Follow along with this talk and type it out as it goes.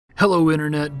Hello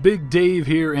Internet, Big Dave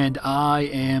here, and I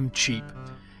am cheap.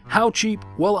 How cheap?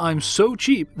 Well, I'm so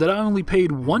cheap that I only paid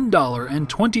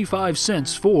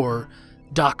 $1.25 for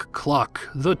Doc Clock,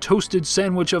 the toasted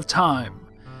sandwich of time.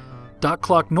 Doc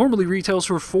Clock normally retails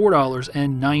for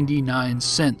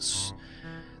 $4.99.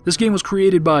 This game was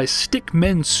created by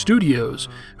Stickmen Studios,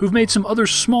 who've made some other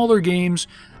smaller games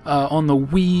on the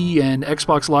Wii and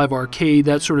Xbox Live Arcade,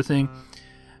 that sort of thing.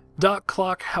 Doc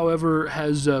Clock, however,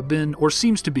 has been, or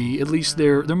seems to be, at least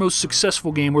their most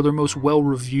successful game or their most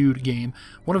well-reviewed game.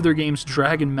 One of their games,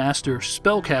 Dragon Master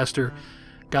Spellcaster,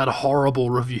 got horrible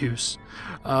reviews.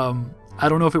 I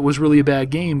don't know if it was really a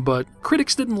bad game, but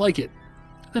critics didn't like it.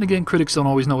 Then again, critics don't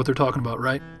always know what they're talking about,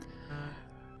 right?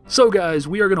 So guys,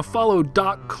 we are going to follow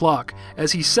Doc Clock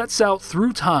as he sets out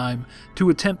through time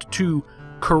to attempt to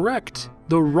correct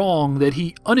the wrong that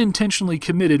he unintentionally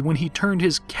committed when he turned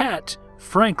his cat,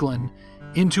 Franklin,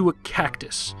 into a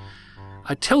cactus.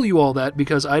 I tell you all that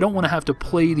because I don't want to have to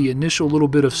play the initial little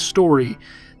bit of story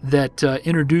that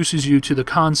introduces you to the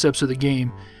concepts of the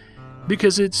game,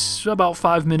 because it's about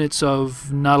 5 minutes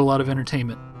of not a lot of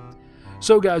entertainment.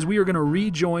 So guys, we are going to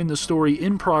rejoin the story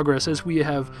in progress as we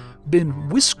have been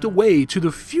whisked away to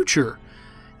the future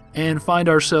and find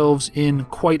ourselves in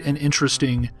quite an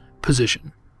interesting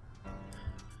position.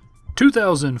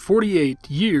 2,048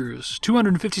 years,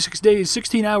 256 days,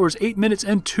 16 hours, 8 minutes,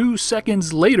 and 2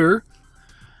 seconds later,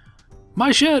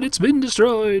 my shed, it's been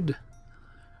destroyed.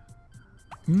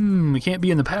 We can't be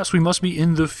in the past, we must be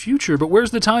in the future. But where's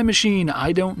the time machine?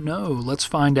 I don't know. Let's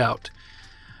find out.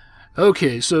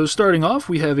 Okay, so starting off,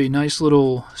 we have a nice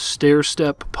little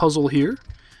stair-step puzzle here.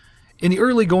 In the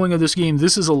early going of this game,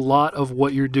 this is a lot of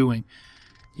what you're doing.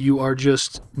 You are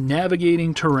just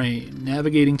navigating terrain,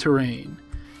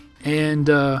 And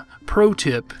pro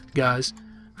tip, guys,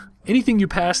 anything you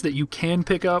pass that you can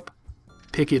pick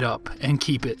it up and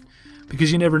keep it.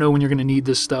 Because you never know when you're going to need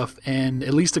this stuff. And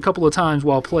at least a couple of times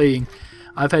while playing,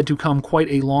 I've had to come quite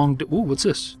a long... Ooh, what's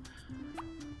this?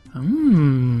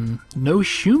 No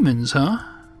humans, huh?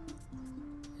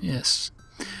 Yes.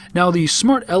 Now, the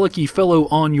smart alecky fellow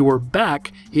on your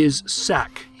back is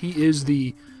Sack. He is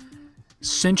the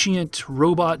sentient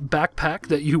robot backpack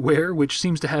that you wear, which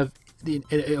seems to have...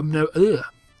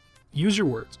 use your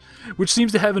words. Which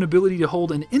seems to have an ability to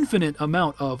hold an infinite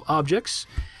amount of objects.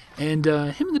 And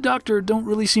him and the Doctor don't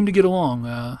really seem to get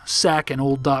along. Sack and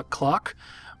old Doc Clock.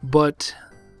 But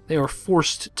they are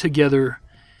forced together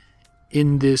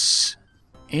in this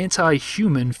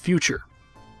anti-human future.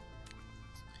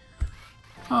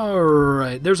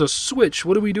 Alright, there's a switch.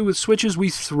 What do we do with switches? We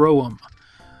throw them.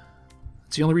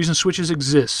 It's the only reason switches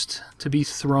exist, to be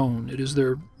thrown. It is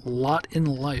their lot in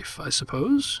life, I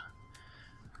suppose.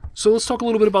 So let's talk a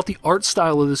little bit about the art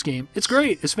style of this game. It's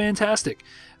great. It's fantastic.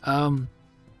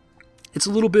 It's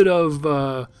a little bit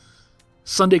of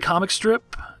Sunday comic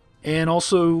strip, and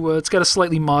also it's got a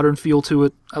slightly modern feel to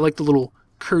it. I like the little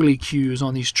curly cues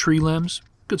on these tree limbs.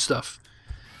 Good stuff.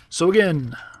 So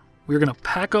again, we're going to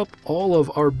pack up all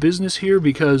of our business here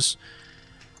because...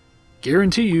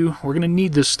 guarantee you, we're going to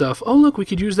need this stuff. Oh, look, we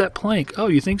could use that plank. Oh,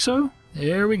 you think so?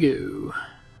 There we go.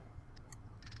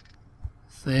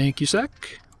 Thank you,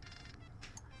 Sack.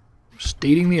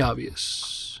 Stating the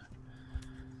obvious.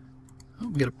 Oh,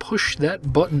 we got to push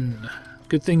that button.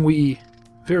 Good thing we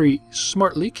very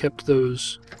smartly kept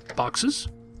those boxes.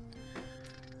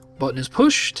 Button is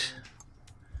pushed.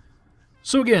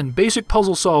 So again, basic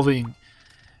puzzle solving.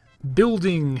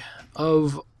 Building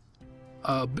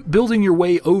your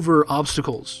way over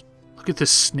obstacles. Look at this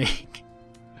snake.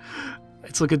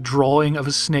 It's like a drawing of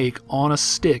a snake on a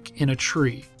stick in a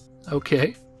tree.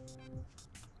 Okay.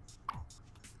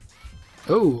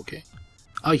 Oh, okay.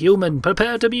 A human,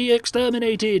 prepare to be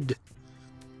exterminated.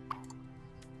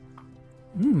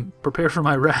 Prepare for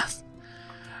my wrath.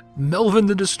 Melvin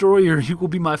the Destroyer, you will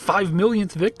be my 5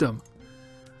 millionth victim.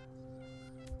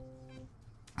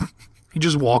 You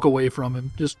just walk away from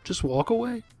him. Just walk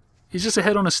away. He's just a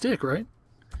head on a stick, right?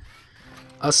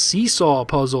 A seesaw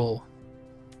puzzle.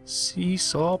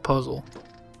 Seesaw puzzle.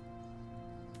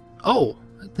 Oh,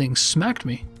 that thing smacked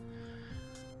me.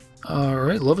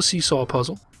 Alright, love a seesaw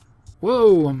puzzle.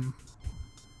 Whoa,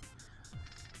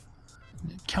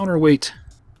 counterweight.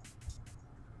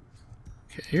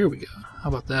 Okay, here we go. How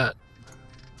about that?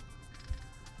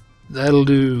 That'll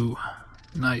do.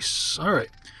 Nice. Alright.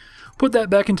 Put that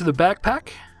back into the backpack,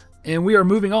 and we are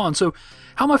moving on. So,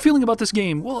 how am I feeling about this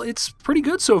game? Well, it's pretty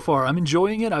good so far. I'm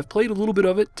enjoying it. I've played a little bit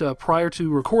of it prior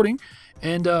to recording,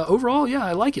 and overall, yeah,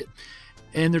 I like it.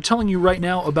 And they're telling you right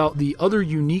now about the other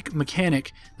unique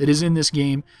mechanic that is in this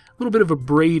game. A little bit of a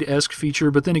Braid-esque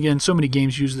feature, but then again, so many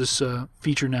games use this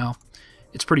feature now.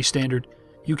 it's pretty standard.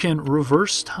 You can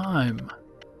reverse time.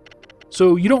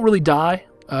 So you don't really die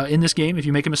in this game. If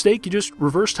you make a mistake, you just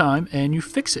reverse time and you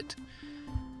fix it.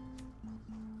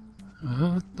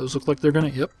 Those look like they're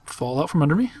going to, yep, fall out from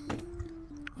under me.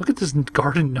 Look at this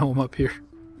garden gnome up here.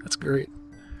 That's great.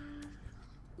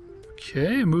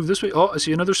 Okay, move this way. Oh, I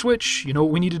see another switch. You know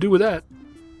what we need to do with that.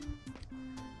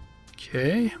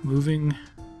 Okay, moving.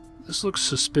 This looks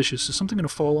suspicious. Is something going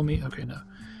to follow me? Okay, no.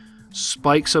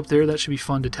 Spikes up there. That should be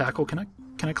fun to tackle. Can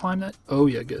I climb that? Oh,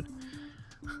 yeah, good.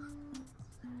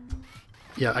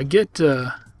 Yeah, I get...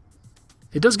 it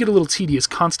does get a little tedious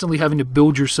constantly having to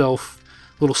build yourself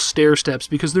little stair steps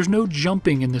because there's no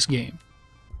jumping in this game.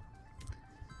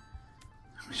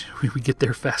 We get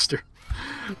there faster.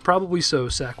 Probably so,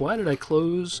 sack. Why did I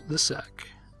close the sack?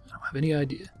 I don't have any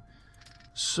idea.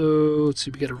 So, let's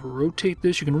see, we got to rotate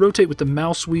this. You can rotate with the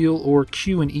mouse wheel or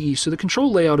Q and E. So the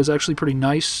control layout is actually pretty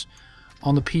nice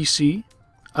on the PC.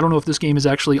 I don't know if this game is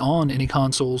actually on any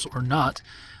consoles or not,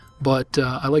 but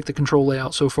I like the control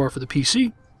layout so far for the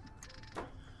PC.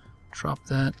 Drop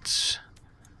that.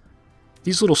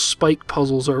 These little spike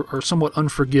puzzles are somewhat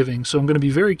unforgiving, so I'm going to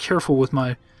be very careful with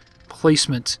my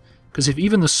placement, because if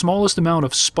even the smallest amount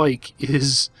of spike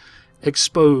is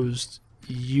exposed,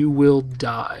 you will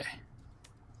die.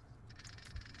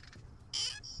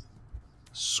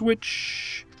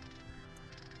 Switch.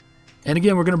 And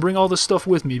again, we're going to bring all this stuff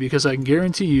with me because I can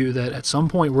guarantee you that at some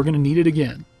point we're going to need it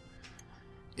again.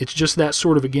 It's just that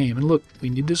sort of a game. And look, we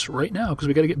need this right now because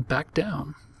we got to get back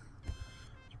down.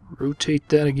 Rotate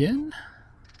that again.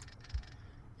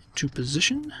 Into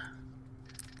position.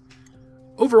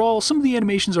 Overall, some of the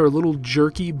animations are a little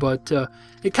jerky, but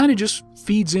it kind of just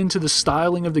feeds into the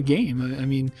styling of the game. I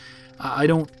mean,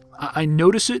 I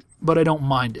notice it, but I don't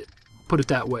mind it. Put it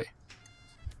that way.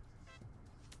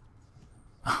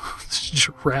 This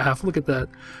giraffe, look at that.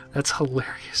 That's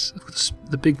hilarious.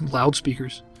 The big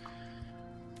loudspeakers.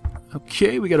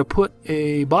 Okay, we got to put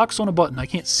a box on a button. I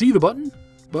can't see the button,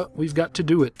 but we've got to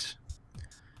do it.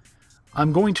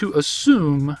 I'm going to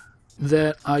assume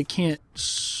that I can't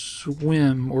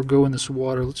swim or go in this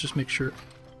water. Let's just make sure.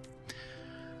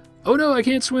 Oh no, I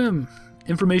can't swim.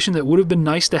 Information that would have been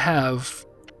nice to have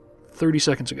 30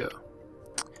 seconds ago.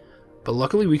 But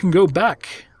luckily we can go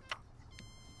back.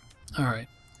 Alright.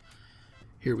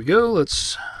 Here we go.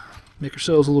 Let's make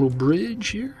ourselves a little bridge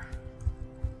here.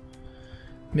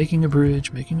 Making a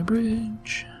bridge, making a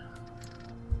bridge.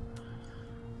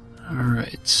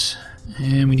 Alright.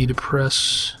 And we need to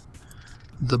press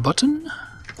the button.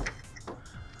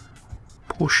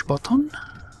 Push button.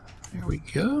 There we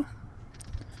go.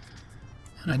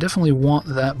 And I definitely want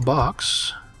that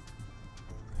box.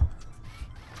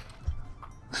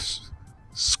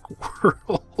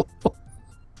 Squirrel.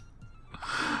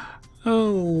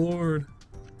 Oh, Lord.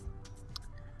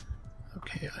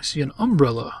 Okay, I see an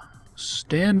umbrella.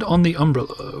 Stand on the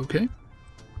umbrella, okay.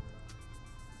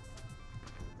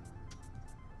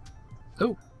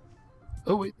 Oh.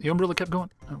 Oh, wait, the umbrella kept going.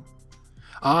 Oh.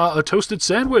 Ah, a toasted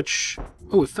sandwich.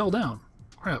 Oh, it fell down.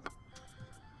 Crap.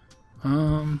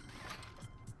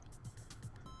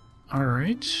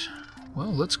 Alright.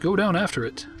 Well, let's go down after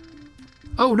it.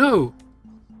 Oh, no!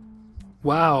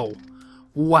 Wow.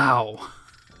 Wow.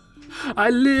 I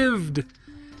lived!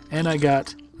 And I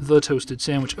got the toasted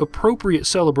sandwich. Appropriate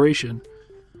celebration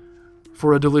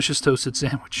for a delicious toasted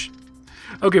sandwich.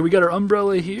 Okay, we got our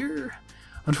umbrella here.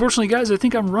 Unfortunately, guys, I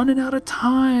think I'm running out of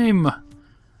time.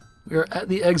 We are at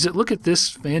the exit. Look at this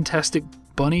fantastic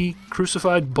bunny,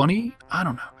 crucified bunny. I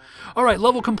don't know. All right,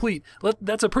 level complete.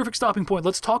 That's a perfect stopping point.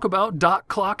 Let's talk about Dot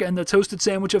Clock and the Toasted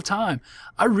Sandwich of Time.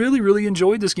 I really, really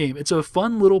enjoyed this game. It's a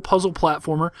fun little puzzle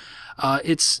platformer.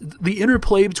 It's the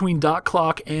interplay between Dot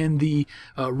Clock and the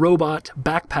robot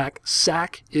backpack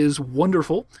sack is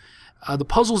wonderful. The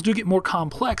puzzles do get more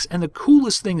complex, and the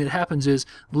coolest thing that happens is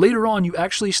later on you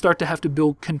actually start to have to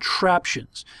build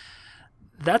contraptions.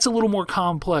 That's a little more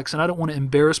complex, and I don't want to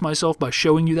embarrass myself by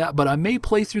showing you that, but I may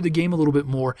play through the game a little bit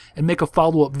more and make a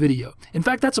follow-up video. In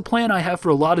fact, that's a plan I have for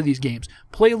a lot of these games.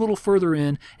 Play a little further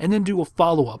in, and then do a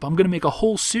follow-up. I'm going to make a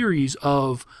whole series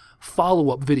of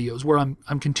follow-up videos where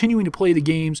I'm continuing to play the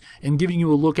games and giving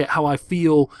you a look at how I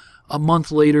feel a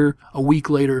month later, a week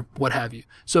later, what have you.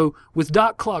 So with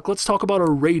Dot Clock, let's talk about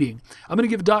our rating. I'm going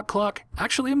to give Dot Clock,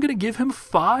 actually I'm going to give him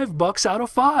 $5 out of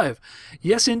 5.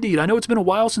 Yes, indeed. I know it's been a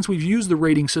while since we've used the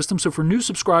rating system, so for new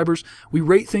subscribers, we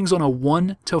rate things on a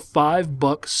 $1 to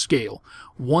 $5 scale.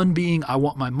 1 being I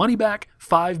want my money back,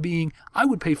 5 being I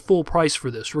would pay full price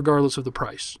for this, regardless of the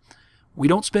price. We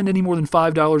don't spend any more than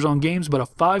 $5 on games, but a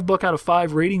 $5 out of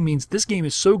 5 rating means this game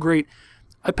is so great,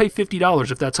 I'd pay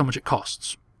 $50 if that's how much it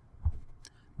costs.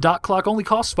 Dot Clock only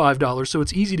costs $5, so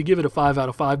it's easy to give it a 5 out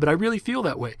of 5, but I really feel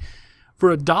that way.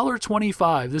 For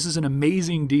 $1.25, this is an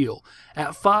amazing deal.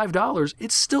 At $5,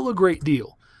 it's still a great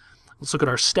deal. Let's look at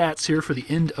our stats here for the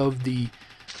end of the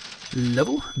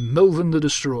level. Melvin the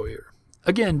Destroyer.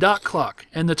 Again, Dot Clock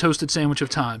and the Toasted Sandwich of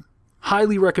Time.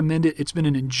 Highly recommend it. It's been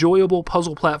an enjoyable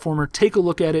puzzle platformer. Take a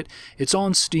look at it. It's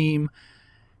on Steam.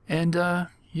 And,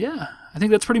 yeah, I think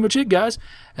that's pretty much it, guys.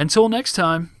 Until next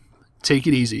time, take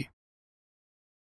it easy.